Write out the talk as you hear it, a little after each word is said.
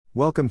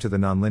Welcome to the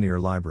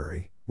Nonlinear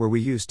Library, where we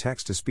use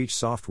text-to-speech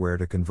software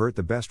to convert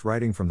the best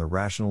writing from the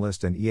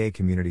Rationalist and EA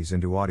communities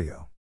into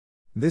audio.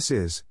 This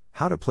is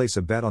How to Place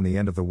a Bet on the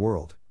End of the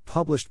World,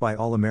 published by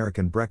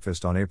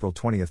AllAmericanBreakfast on April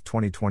 20,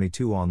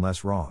 2022 on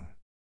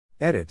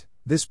LessWrong.Edit.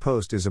 This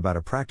post is about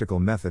a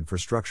practical method for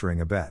structuring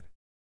a bet.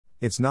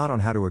 It's not on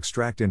how to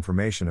extract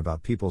information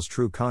about people's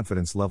true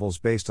confidence levels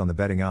based on the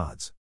betting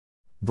odds.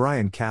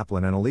 Bryan,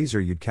 Caplan and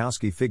Eliezer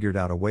Yudkowsky figured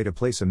out a way to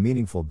place a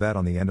meaningful bet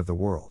on the end of the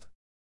world.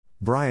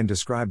 Bryan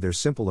described their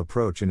simple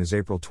approach in his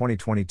April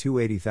 2022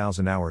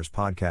 80,000 Hours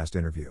podcast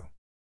interview.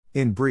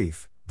 In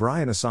brief,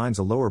 Bryan assigns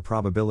a lower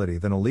probability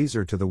than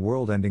Eliezer to the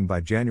world ending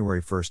by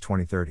January 1,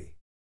 2030.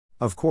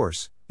 Of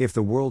course, if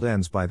the world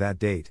ends by that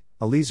date,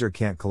 Eliezer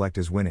can't collect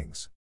his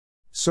winnings.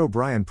 So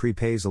Bryan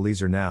prepays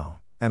Eliezer now,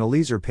 and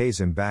Eliezer pays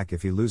him back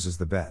if he loses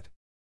the bet.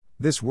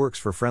 This works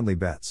for friendly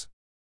bets.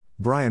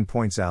 Bryan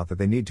points out that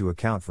they need to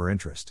account for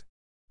interest.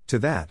 To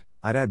that,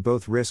 I'd add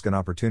both risk and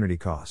opportunity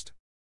cost.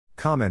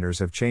 Commenters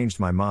have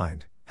changed my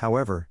mind,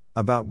 however,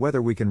 about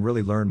whether we can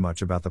really learn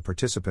much about the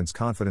participants'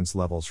 confidence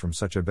levels from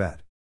such a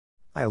bet.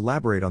 I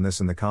elaborate on this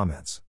in the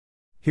comments.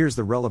 Here's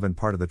the relevant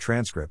part of the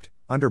transcript,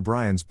 under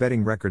Bryan's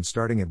betting record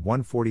starting at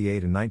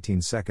 1:48 and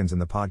 19 seconds in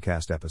the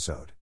podcast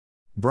episode.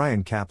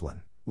 Bryan,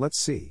 Caplan, let's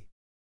see.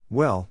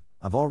 Well,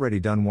 I've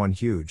already done one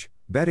huge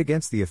bet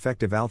against the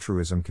effective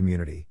altruism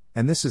community,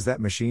 and this is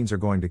that machines are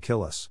going to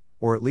kill us,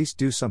 or at least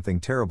do something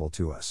terrible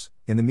to us,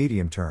 in the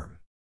medium term.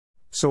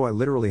 So I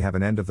literally have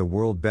an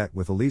end-of-the-world bet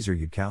with Eliezer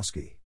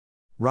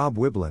Yudkowsky.Rob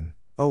Wiblin.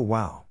 Oh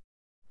wow.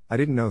 I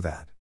didn't know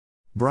that.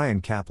 Bryan,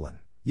 Caplan.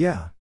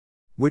 Yeah.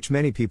 Which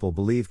many people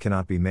believe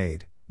cannot be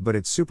made, but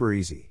it's super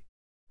easy.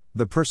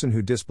 The person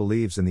who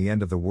disbelieves in the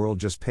end of the world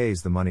just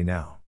pays the money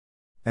now.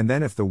 And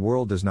then if the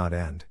world does not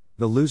end,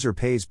 the loser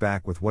pays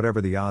back with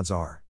whatever the odds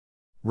are.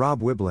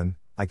 Rob Wiblin.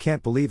 I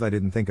can't believe I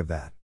didn't think of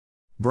that.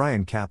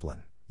 Bryan,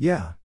 Caplan.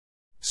 Yeah.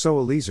 So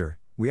Eliezer,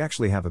 we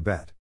actually have a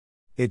bet.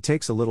 It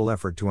takes a little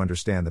effort to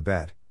understand the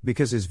bet,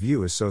 because his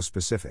view is so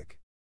specific.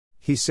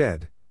 He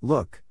said,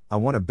 look, I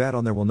want to bet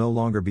on there will no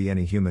longer be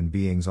any human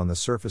beings on the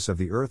surface of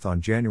the earth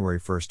on January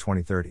 1,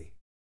 2030.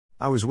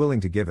 I was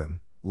willing to give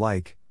him,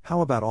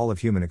 how about all of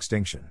human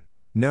extinction?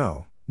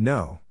 No,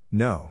 there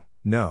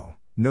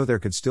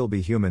could still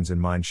be humans in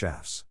mine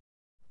shafts.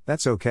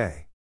 That's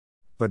okay.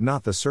 But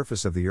not the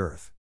surface of the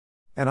earth.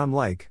 And I'm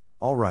like,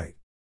 alright.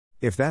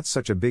 If that's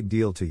such a big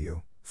deal to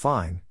you,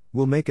 fine,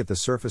 we'll make it the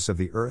surface of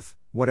the earth,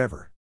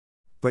 whatever.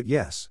 But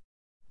yes.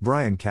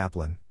 Bryan,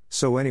 Caplan.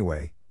 So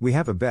anyway, we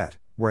have a bet,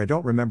 where I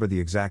don't remember the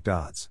exact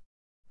odds.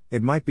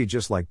 It might be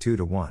just like 2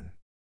 to 1.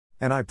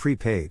 And I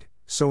prepaid,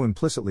 so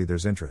implicitly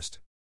there's interest.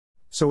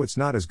 So it's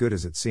not as good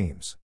as it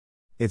seems.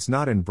 It's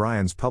not in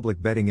Bryan's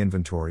public betting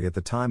inventory at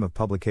the time of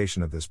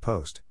publication of this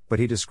post, but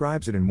he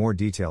describes it in more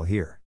detail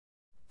here.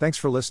 Thanks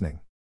for listening.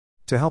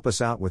 To help us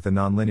out with the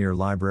Nonlinear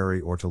Library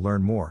or to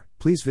learn more,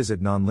 please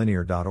visit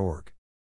nonlinear.org.